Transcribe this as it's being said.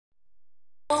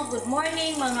Good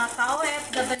morning mga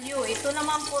ka-OFW. Ito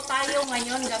naman po tayo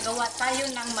ngayon, gagawa tayo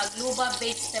ng magloubah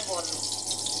vegetable.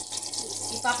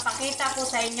 Ipapakita ko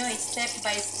sa inyo step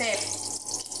by step.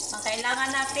 Ang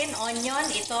kailangan natin, onion,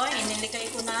 ito, iniligay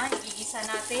ko na, igigisa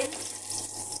natin.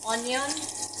 Onion,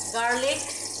 garlic,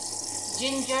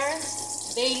 ginger,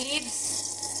 bay leaves,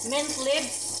 mint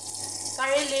leaves,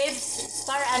 curry leaves,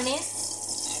 star anise,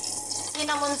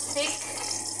 cinnamon stick,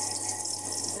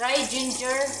 dry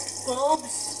ginger,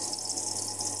 cloves,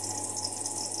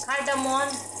 cardamom,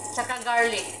 tsaka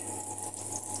garlic.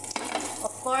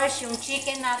 Of course, yung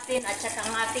chicken natin at tsaka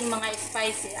ang ating mga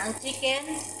spicy. Ang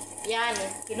chicken, yan,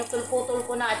 kinuputol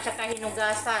ko na at tsaka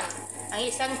hinugasan. Ang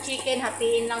isang chicken,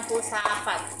 hatiin lang po sa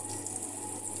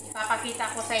 4.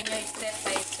 Ipapakita ko sa inyo step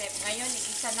by step. Ngayon,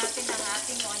 igisa natin ang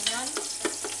ating onion.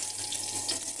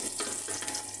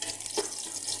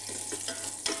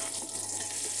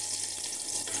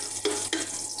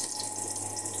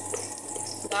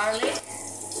 Garlic,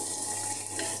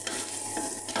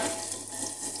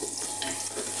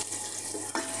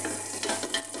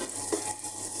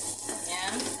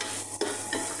 yan,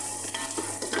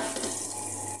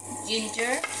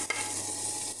 ginger,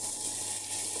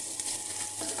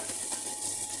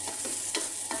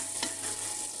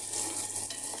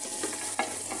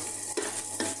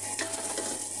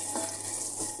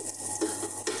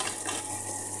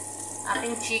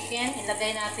 ating chicken,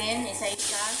 ilagay natin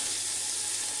isa-isa.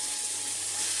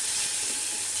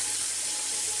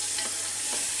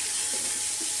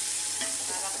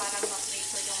 Parang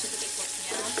maprito yung likod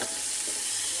niya.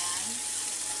 Yan.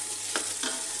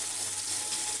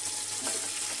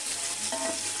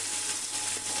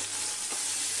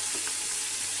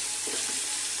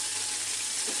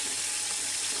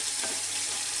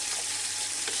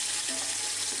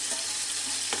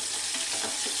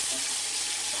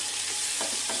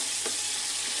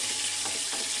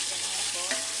 Ganyan po.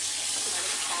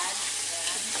 Baliktad.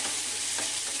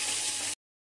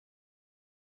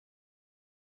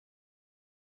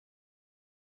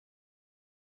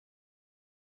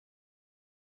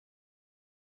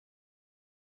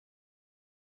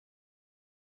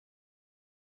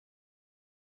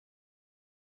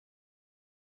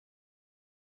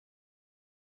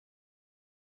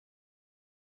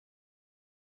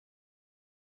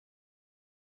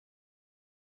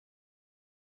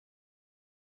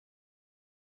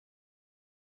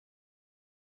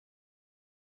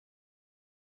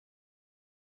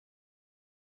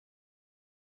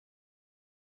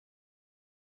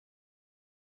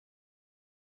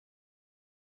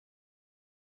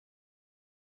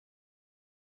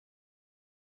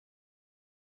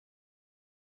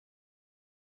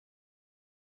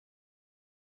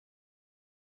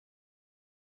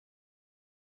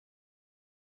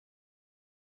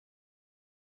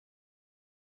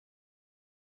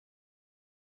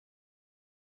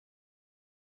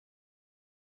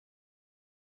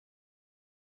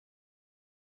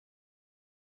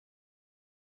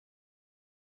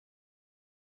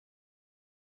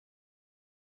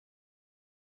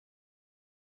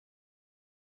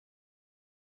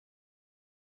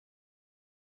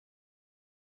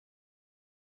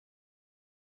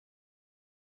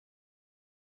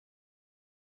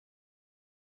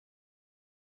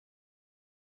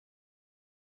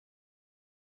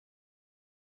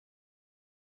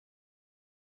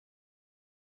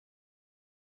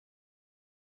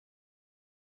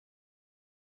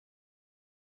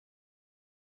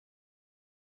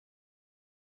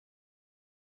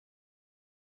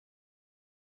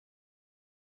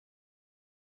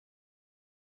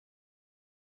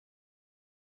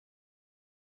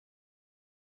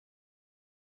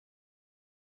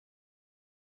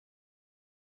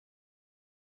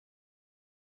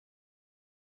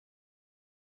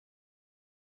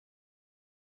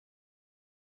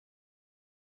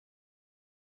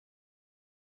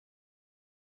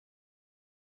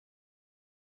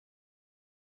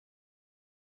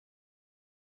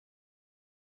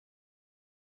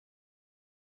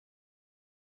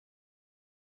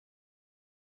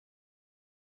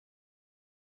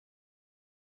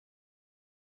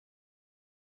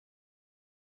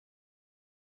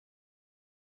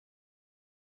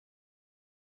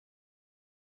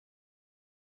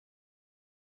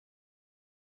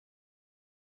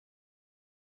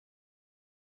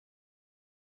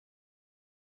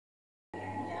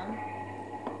 Yan.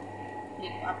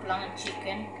 Flip up lang ang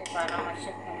chicken kaya para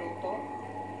masyat maluto.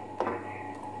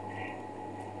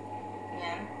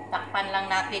 Yan. Takpan lang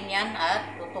natin yan at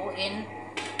lutuin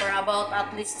for about at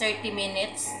least 30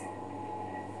 minutes.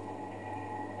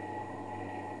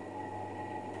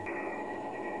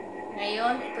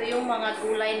 Ngayon, ito yung mga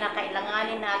gulay na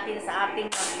kailanganin natin sa ating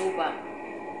magluba.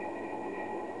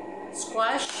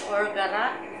 Squash or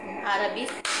gara in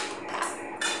Arabic.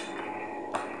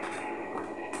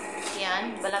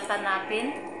 Yan, balatan natin.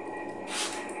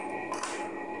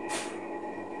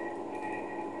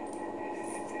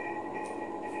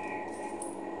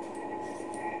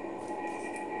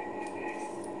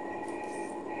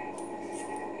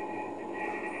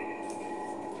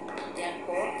 Yan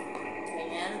po.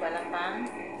 Ganyan, balatan.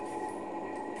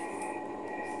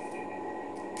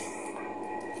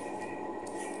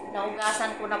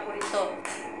 Naugasan ko na po ito.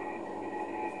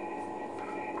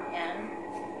 Yan.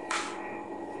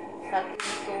 Cut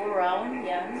into round.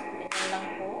 Yan. Ganyan lang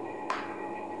po.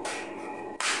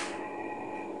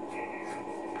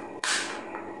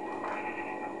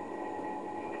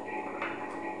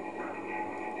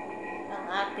 Ang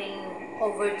ating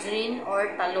aubergine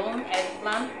or talong,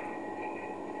 eggplant.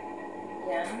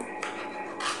 Yan.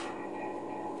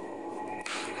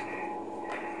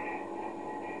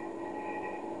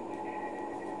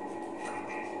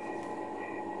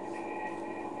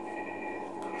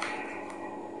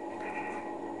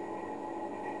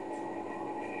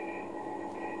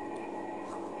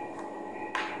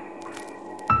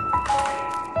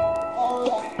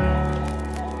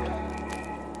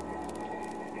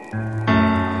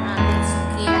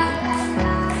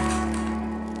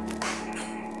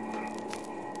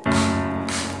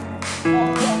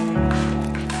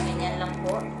 Ganyan lang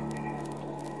po.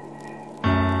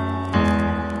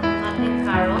 Ating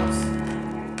carrots.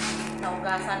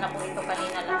 Naugasan na po ito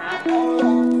kanina lahat.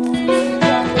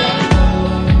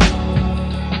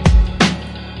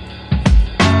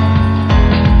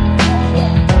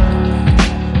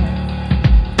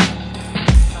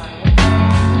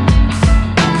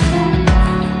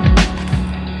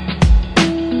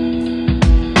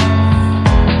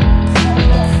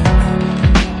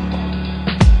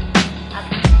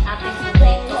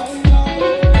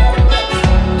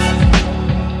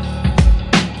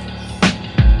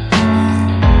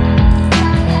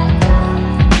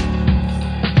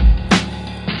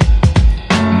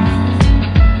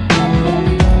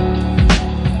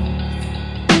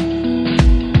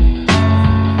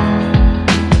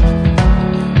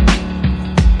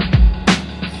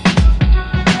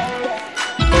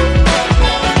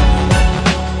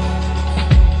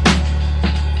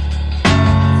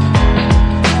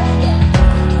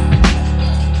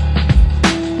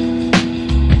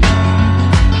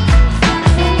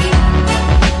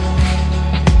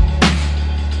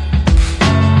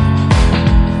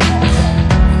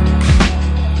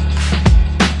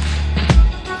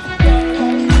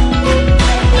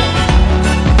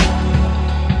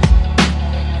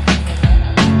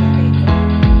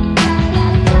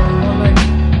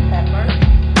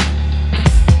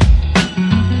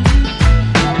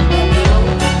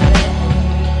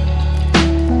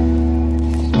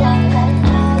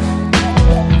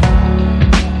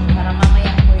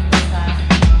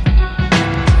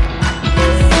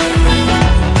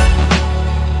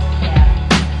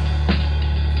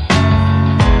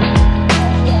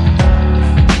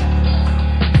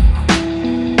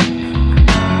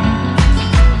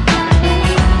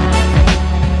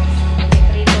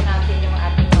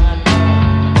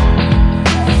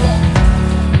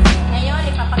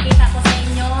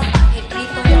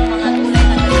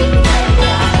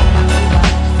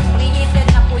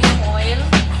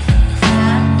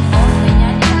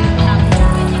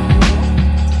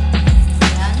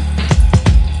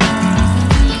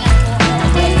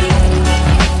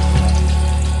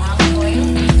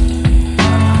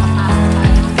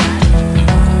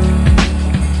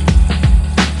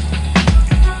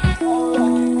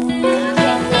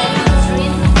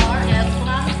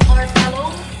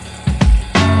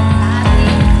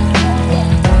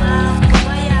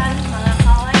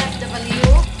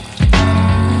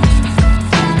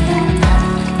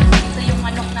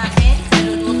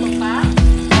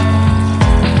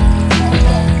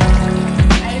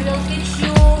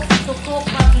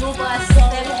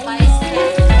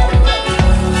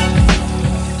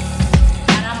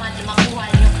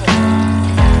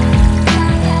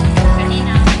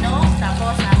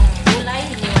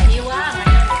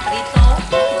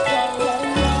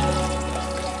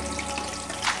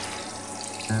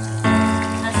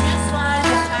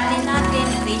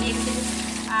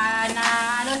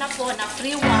 na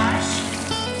pre-wash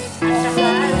at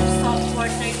saka soak for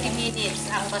 30 minutes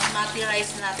ang basmati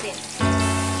rice natin.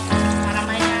 Para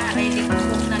maya ready to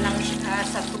cook na lang siya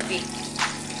sa tubig.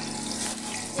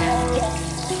 Yan.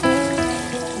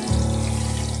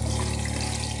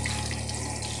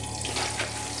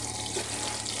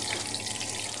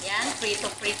 Yan, prito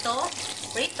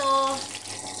prito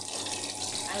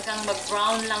hanggang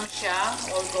mag-brown lang siya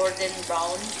or golden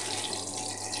brown.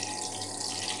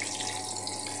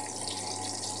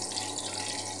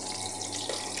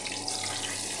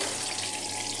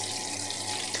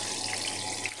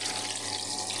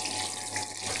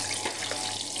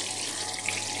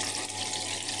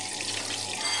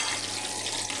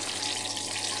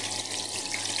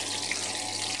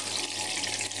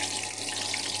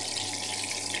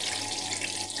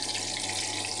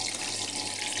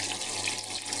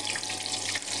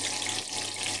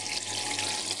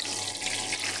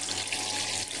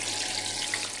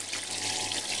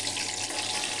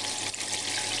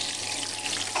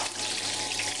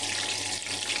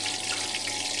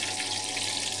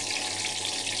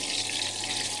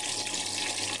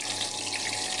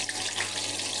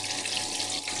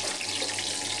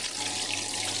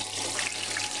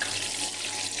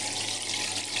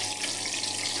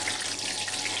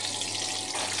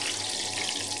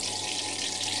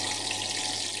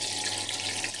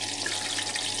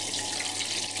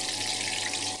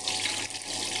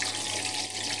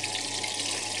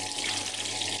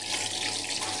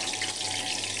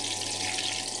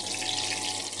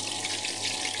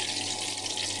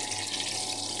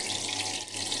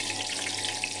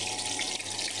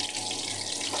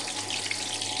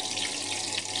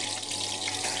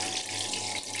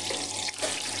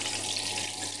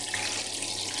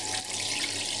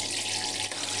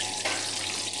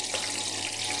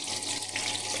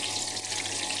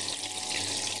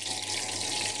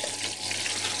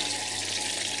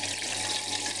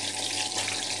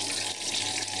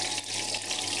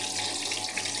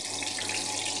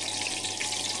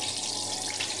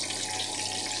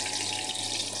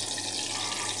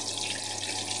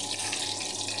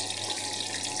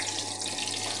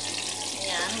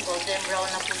 Golden brown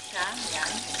na po siya.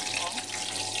 Yan. Oh.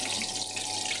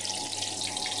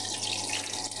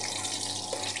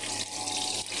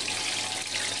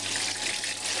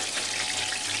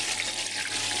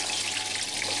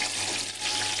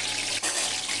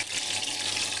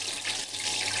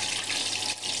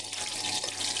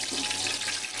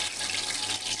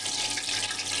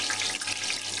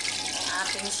 Ang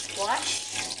ating squash.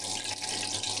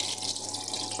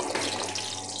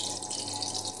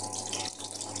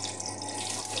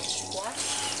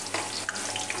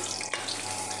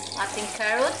 Ating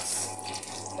carrots,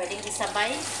 pwedeng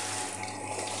isabay.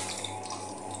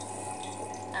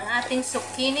 Ang ating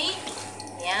zucchini,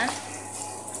 yan.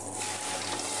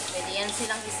 Pwede yan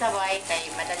silang isabay,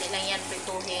 kaya madali lang yan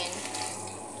prituhin.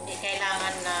 Hindi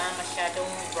kailangan na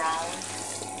masyadong brown.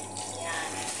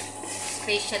 Yan.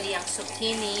 Especially ang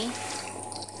zucchini.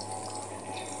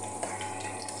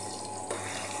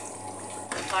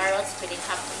 Ang carrots, pwedeng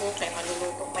half cook, kaya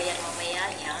maluluto pa yan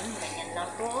mamaya. Yan, ganyan lang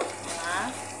po.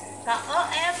 Mga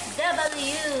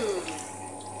ka-OFW.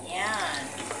 Yan.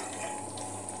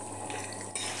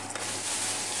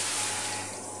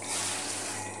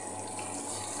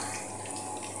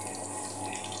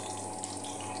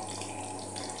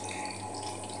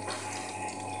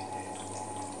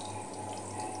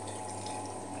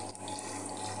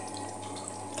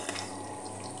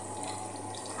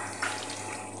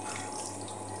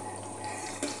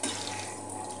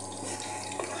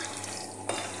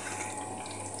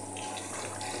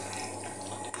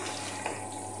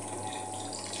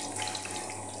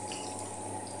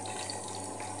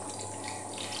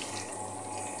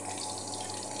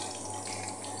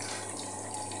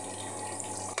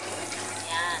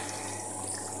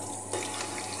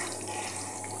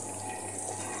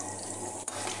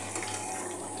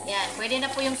 Yan, pwede na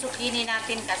po yung zucchini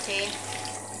natin kasi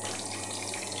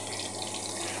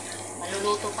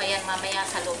maluluto pa yan mamaya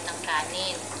sa loob ng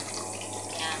kanin.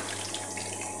 Yan.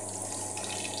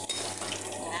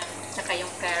 Yan. Saka yung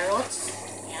carrots.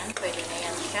 Yan, pwede na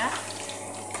yan siya.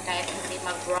 Kahit hindi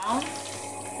mag-brown,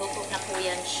 luto na po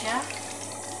yan siya.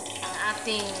 Ang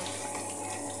ating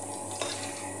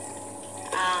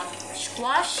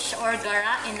squash or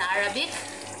gara in Arabic.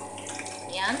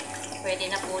 Yan, pwede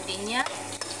na po din yan.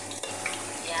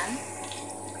 Yan.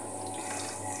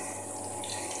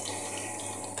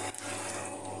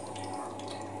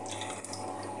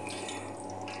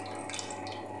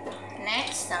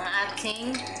 Next, ang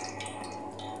ating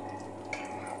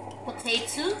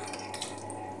potato.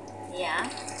 Yan.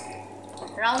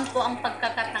 Round po ang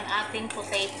pagkakat ng ating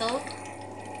potato.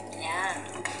 Yan.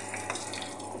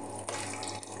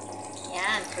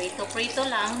 Yan, prito-prito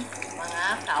lang, mga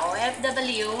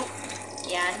ka-OFW.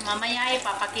 Yan, mamaya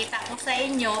ipapakita ko sa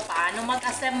inyo paano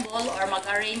mag-assemble or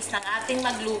mag-arrange ng ating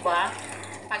magluba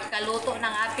pagkaluto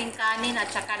ng ating kanin at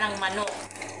saka ng manok.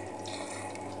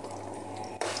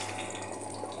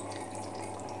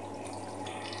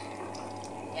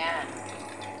 Yan.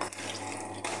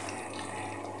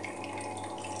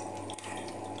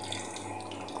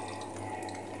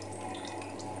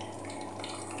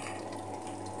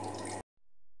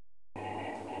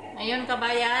 Ngayon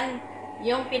kabayan,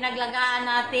 yung pinaglagaan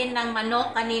natin ng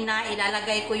manok kanina,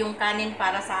 ilalagay ko yung kanin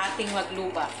para sa ating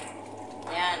magluba.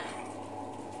 Yan.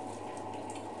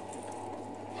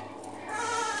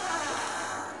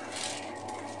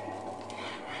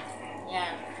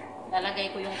 Yan.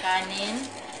 Lalagay ko yung kanin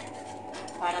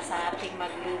para sa ating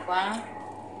magluba.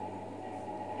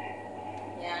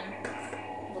 Yan.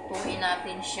 Lutuin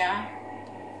natin siya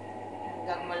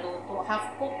hanggang maluto.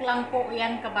 Half cook lang po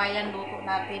yan kabayan, luto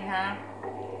natin ha.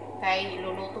 Kaya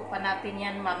iluluto pa natin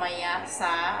yan mamaya sa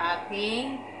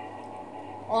ating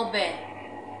oven.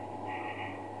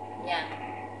 Yan.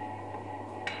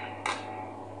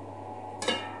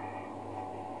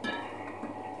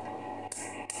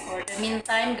 For the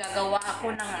meantime, gagawa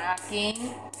ako ng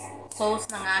aking sauce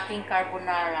ng aking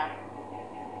carbonara.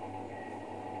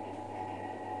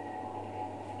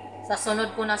 Sa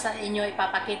sunod ko na sa inyo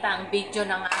ipapakita ang video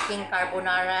ng aking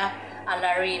carbonara a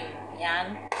la Reem.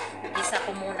 Yan. Igisa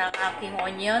ko muna ang aking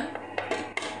onion.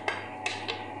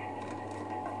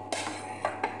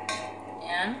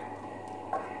 Yan.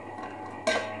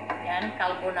 Yan,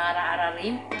 carbonara a la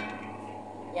Reem.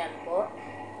 Yan po.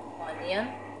 Onion.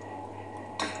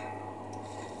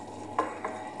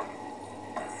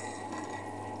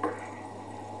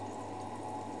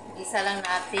 Igisa lang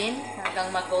natin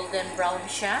hanggang mag-golden brown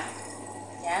siya.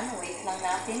 Yan, wait lang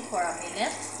natin for a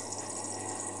minute.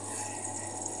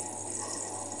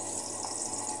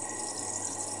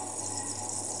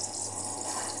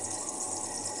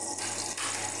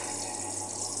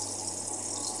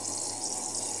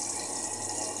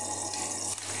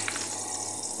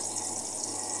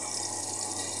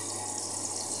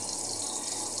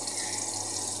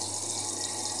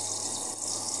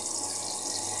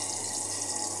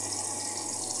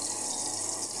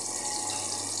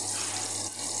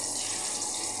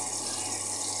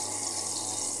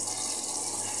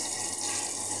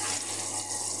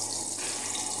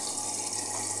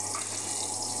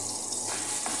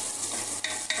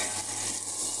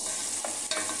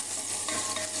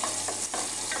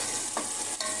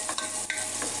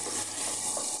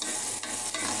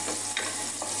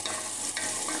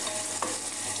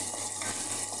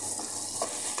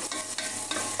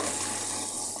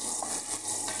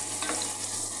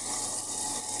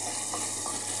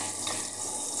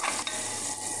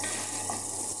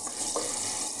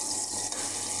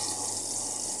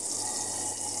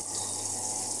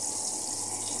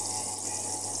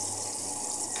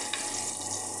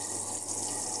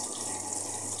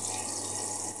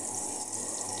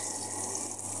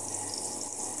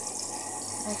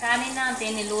 Ang kanin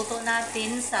natin, niluto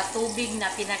natin sa tubig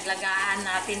na pinaglagaan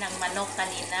natin ng manok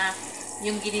kanina.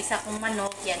 Yung ginisa kong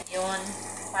manok, yan yun.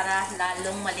 Para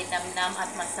lalong malinamnam at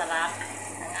masarap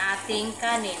ang ating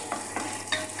kanin.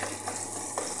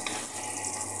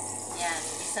 Yan,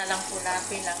 isa lang po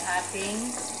natin ang ating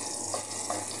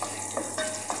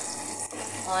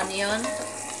onion.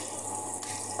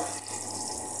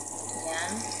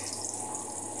 Yan.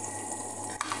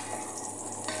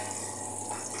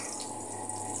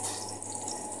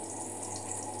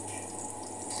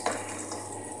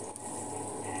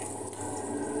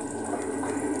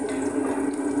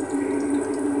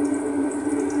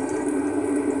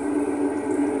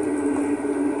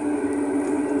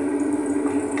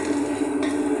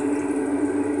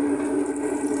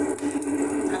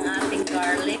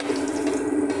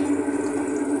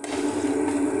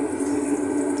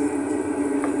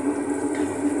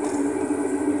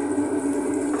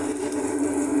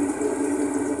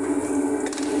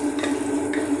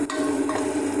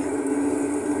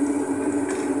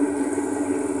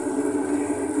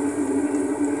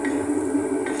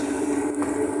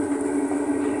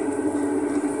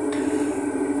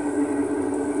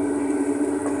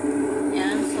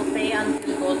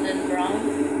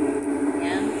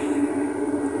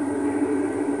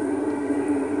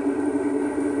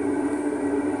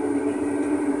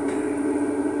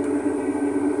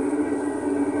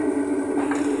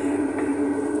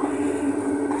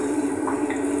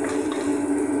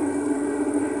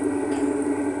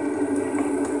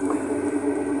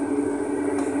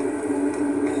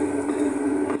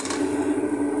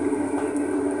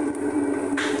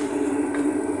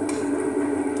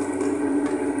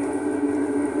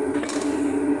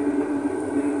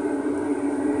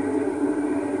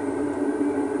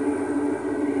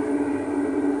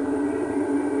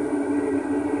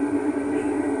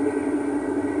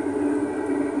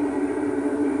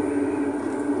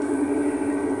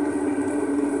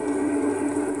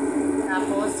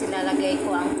 ilalagay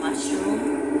ko ang mushroom.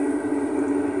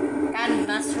 Canned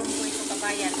mushroom po ito,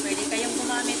 kabayan. Pwede kayong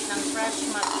gumamit ng fresh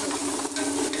mushroom.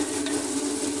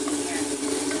 Yan.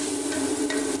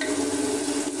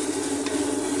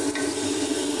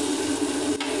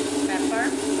 Pepper.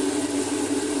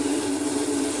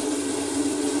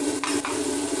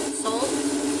 Salt.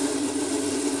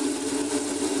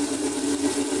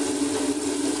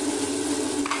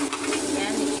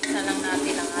 Yan, ikisa lang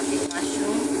natin ang ating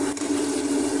mushroom.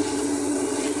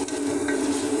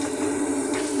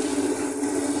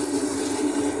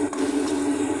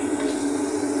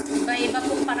 Iba-iba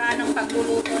pong paraan ng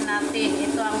pagluluto natin.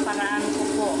 Ito ang paraan ko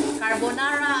po.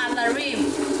 Carbonara a la Reem.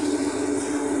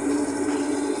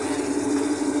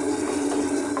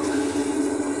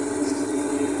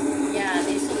 Yan,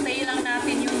 isutay lang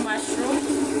natin yung mushroom.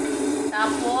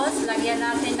 Tapos, lagyan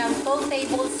natin ng 2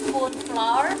 tablespoon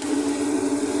flour. 2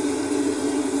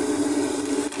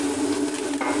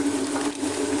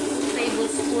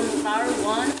 tablespoon flour.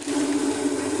 1,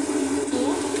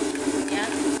 2.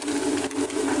 Yan.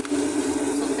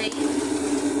 Sauté.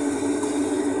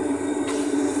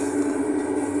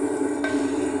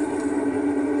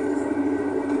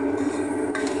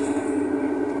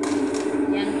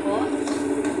 Yan po.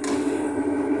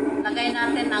 Lagay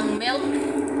natin ang milk.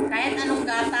 Kahit anong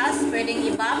gatas, pwedeng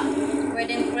ibab,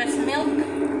 pwedeng fresh milk.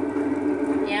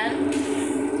 Yan.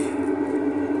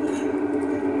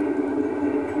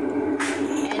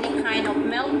 Any kind of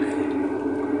milk.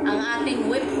 Ang ating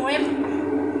whipped cream.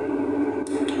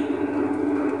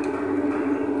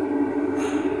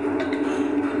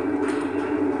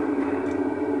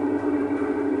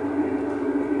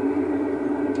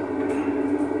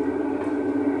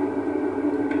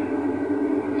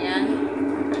 Yan.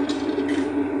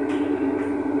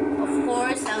 Of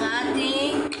course, ang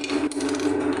ating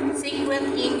secret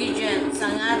ingredients,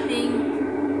 ang ating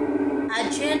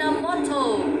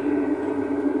Ajinomoto.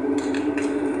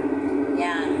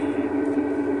 Yan.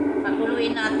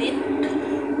 Pakuluin natin.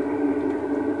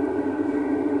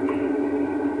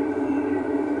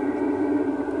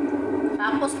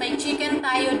 Tapos may chicken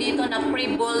tayo dito na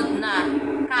pre-boiled na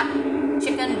cut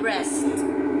chicken breast.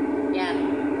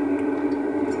 Yan.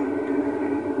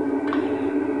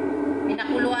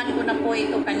 Pinakuluan ko na po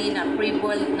ito kanina.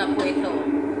 Pre-boiled na po ito.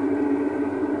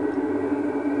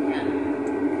 Yan.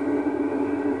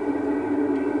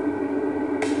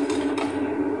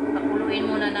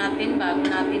 Pakuluin muna natin bago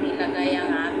natin ilagay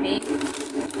ang ating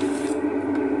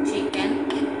chicken.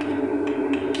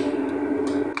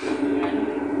 Yan.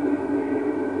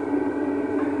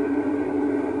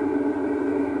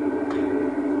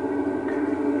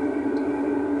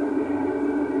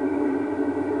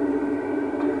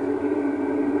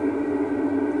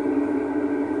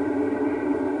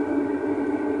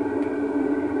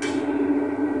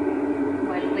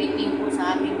 While waiting po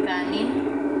sa ating kanin.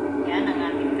 Yan ang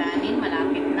ating kanin.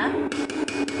 Malapit na.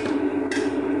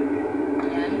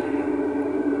 Yan.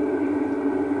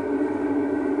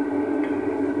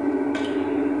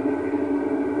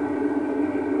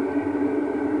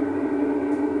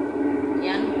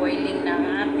 Yan. Boiling na ang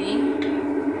ating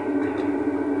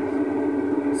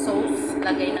sauce.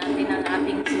 Lagay natin ang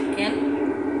ating chicken.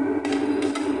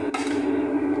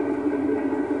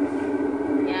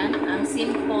 Yan. Ang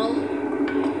simple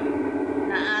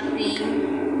na ating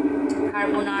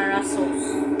carbonara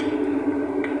sauce.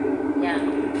 Yan.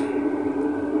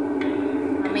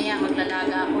 Mamaya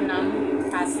maglalaga ako ng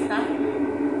pasta.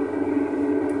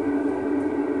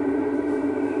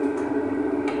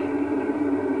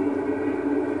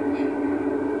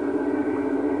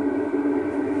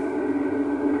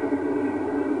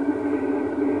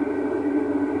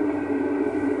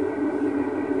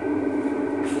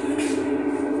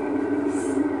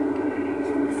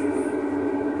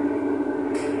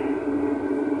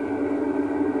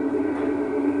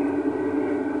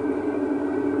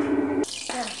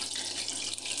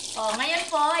 Oh, ngayon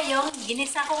po, yung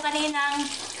ginisa ko kaninang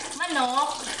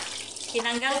manok,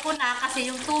 tinanggal ko na kasi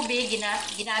yung tubig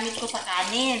ginamit ko sa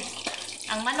kanin.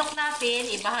 Ang manok natin,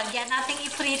 ibahagyan natin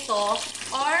iprito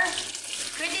or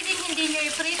pwede din hindi nyo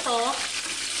iprito.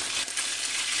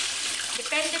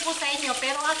 Depende po sa inyo,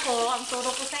 pero ako, ang turo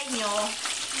ko sa inyo,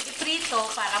 iprito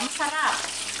para masarap.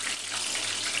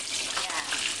 Yan.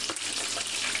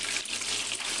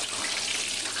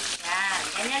 Yan,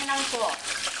 ganyan lang po.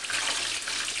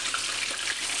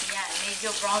 Yan,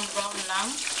 medyo brown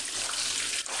lang.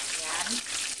 Yan.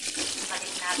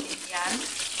 Balik natin yan.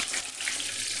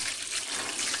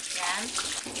 Yan.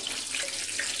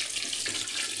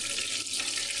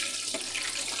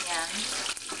 Yan.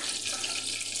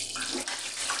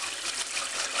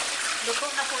 Luto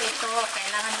na po ito,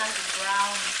 kailangan lang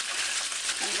i-brown.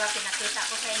 Diba, pinakita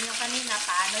ko sa inyo kanina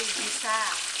paano i-gisa.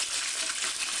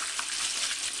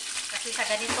 Kasi sa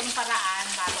ganitong paraan,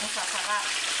 lalong sasarap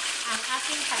ang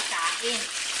ating pagkain.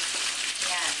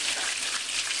 Yan.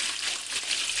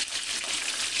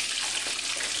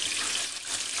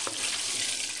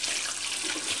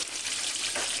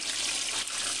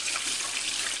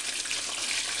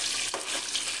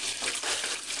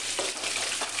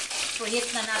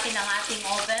 Preheat na natin ang ating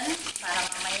oven para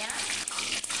mamaya.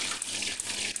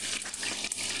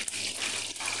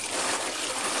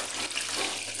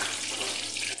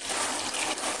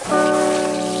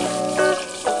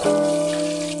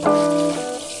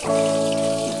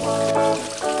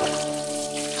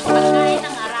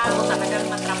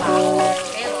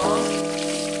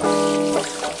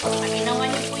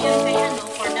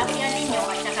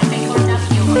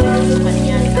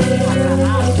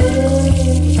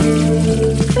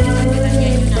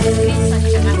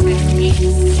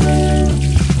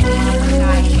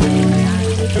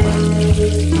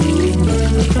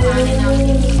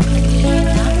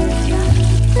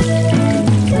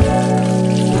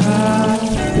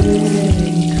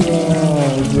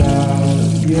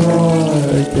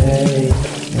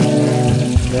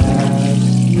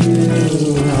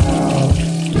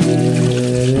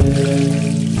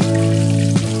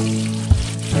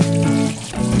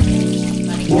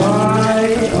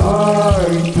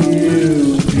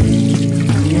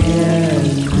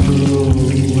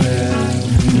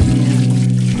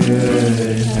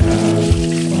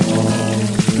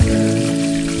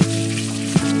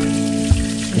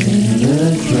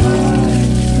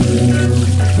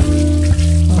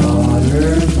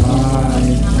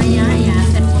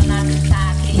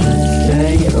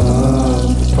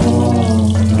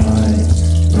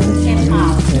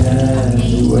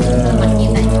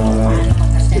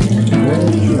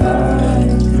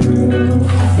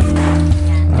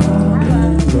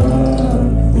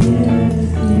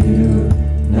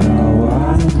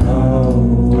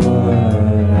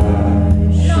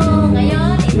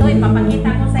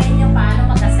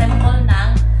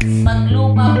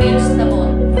 Magloubah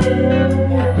vegetable.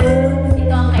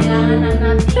 Ito ang kailangan na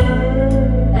natin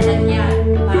lalagyan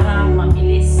para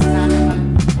mabilis na naman.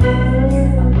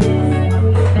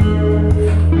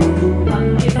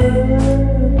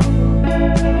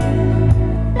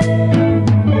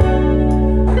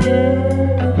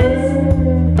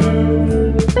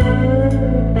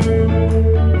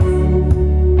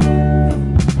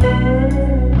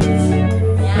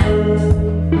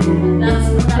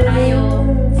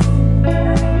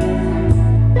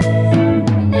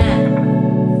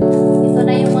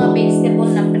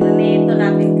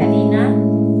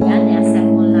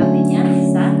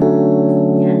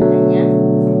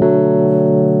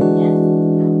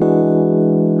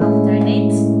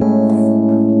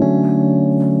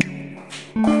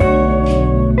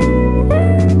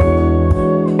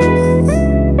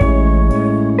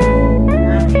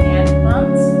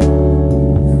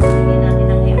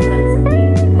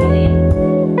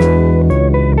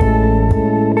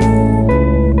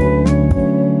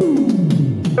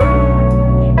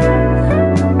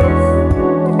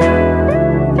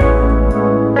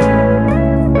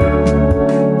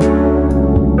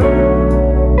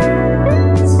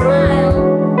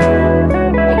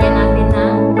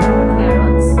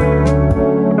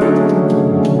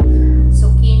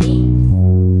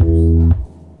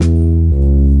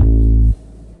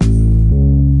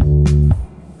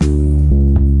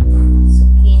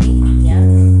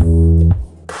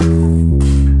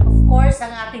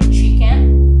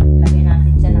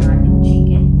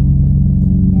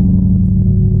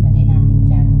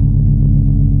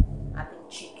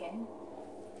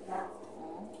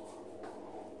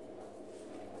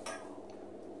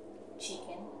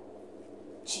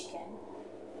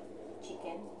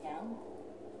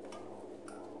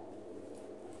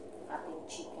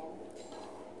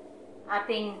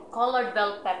 Ating colored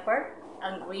bell pepper,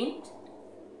 ang green,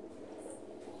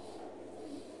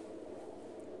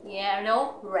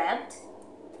 yellow, red,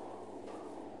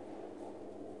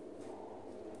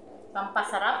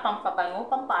 pampasarap, pampabango,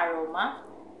 pampaaroma,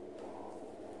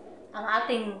 ang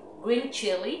ating green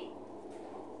chili,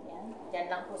 yan, yan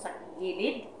lang po sa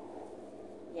gilid,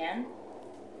 yan,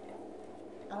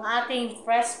 ang ating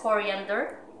fresh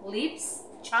coriander leaves,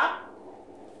 chop,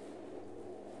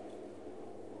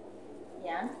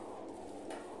 yan.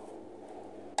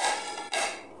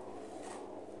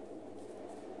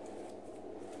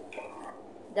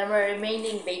 The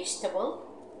remaining vegetable.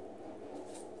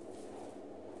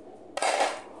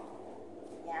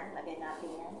 Yan, lagyan natin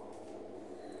yan.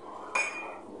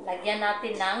 Lagyan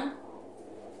natin ng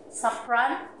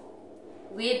saffron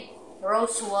with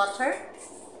rose water.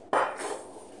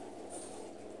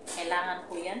 Kailangan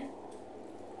ko yan.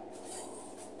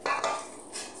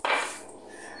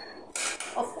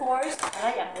 Of course,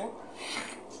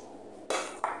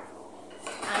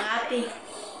 ang ating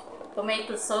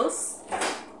tomato sauce.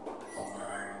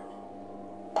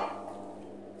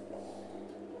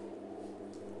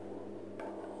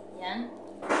 Yan.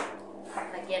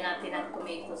 Lagyan natin ng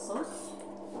tomato sauce.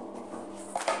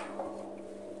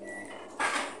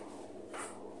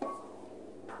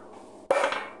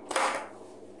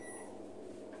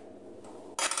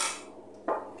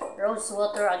 Rose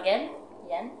water again.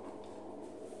 Yan.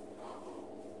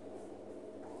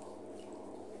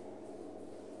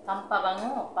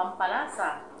 Pampabango,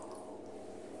 pampalasa.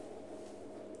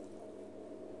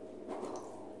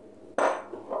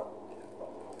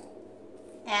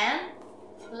 And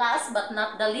last but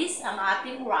not the least, ang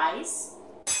ating rice.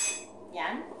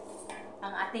 Yan.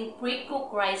 Ang ating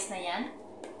pre-cooked rice na yan.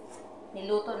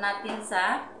 Niluto natin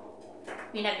sa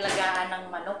pinaglagaan ng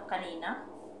manok kanina.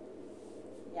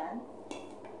 Yan.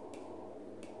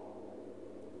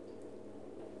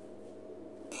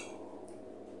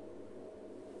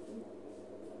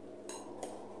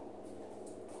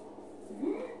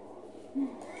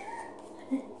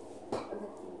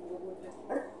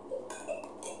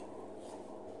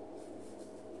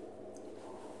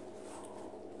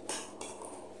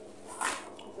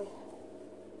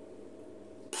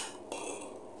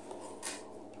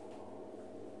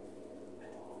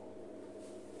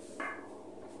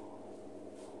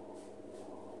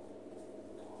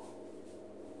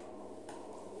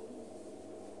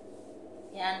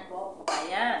 Yan po,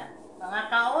 ayan. Mga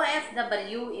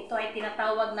ka-OFW, ito ay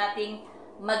tinatawag nating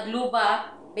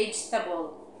Magloubah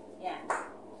vegetable. Yan.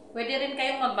 Pwede rin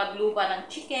kayong magmagluba ng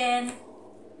chicken,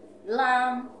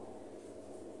 lamb.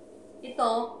 Ito,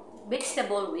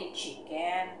 vegetable with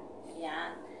chicken.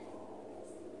 Yan.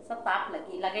 Sa top,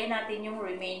 ilagay natin yung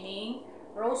remaining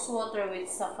rose water with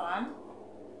saffron.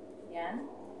 Yan.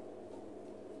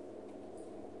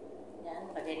 Yan,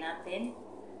 lagay natin.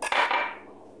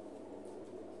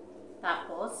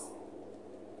 Tapos,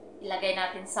 ilagay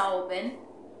natin sa oven.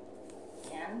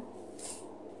 Yan.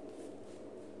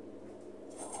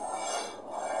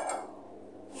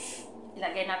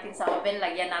 Ilagay natin sa oven.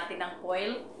 Lagyan natin ng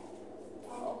foil.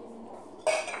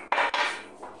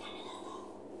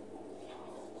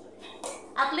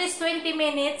 At least 20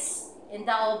 minutes in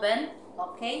the oven.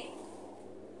 Okay?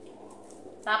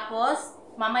 Tapos,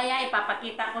 mamaya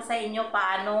ipapakita ko sa inyo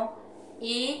paano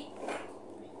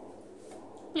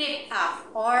flip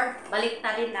up or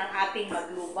baliktarin ang ating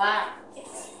magluba.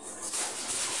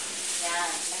 Yan.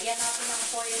 Lagyan natin ng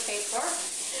foil paper.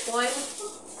 Foil.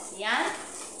 Yan.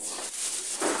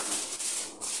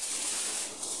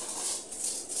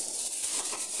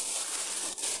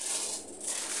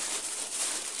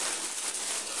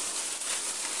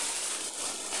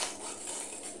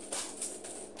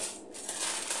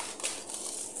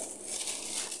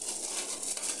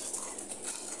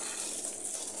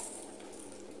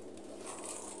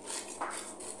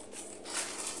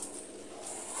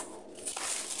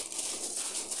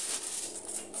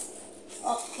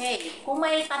 Okay, kung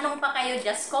may tanong pa kayo,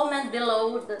 just comment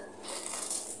below.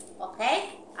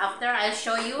 Okay? After, I'll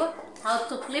show you how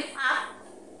to flip up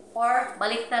or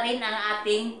baliktarin ang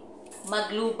ating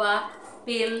magluba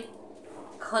pil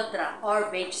khudra or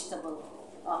vegetable.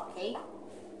 Okay?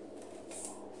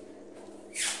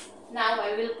 Now,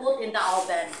 I will put in the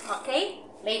oven. Okay?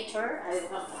 Later, I will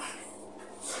come back.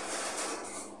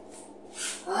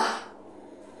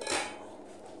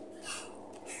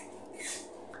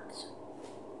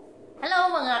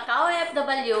 Hello mga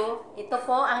ka-OFW, ito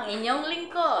po ang inyong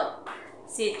lingkod,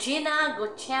 si Gina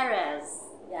Gutierrez.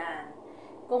 Yan.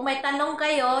 Kung may tanong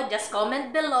kayo, just comment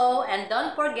below and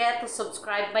don't forget to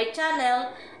subscribe my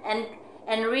channel and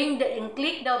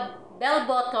click the bell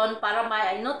button para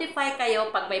ma-notify kayo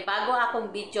pag may bago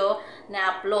akong video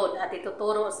na upload at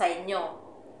ituturo sa inyo.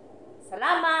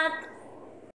 Salamat!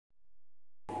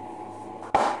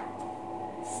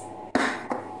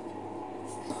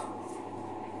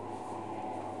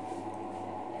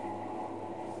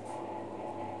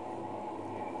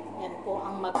 Yan po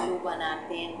ang magluba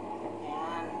natin.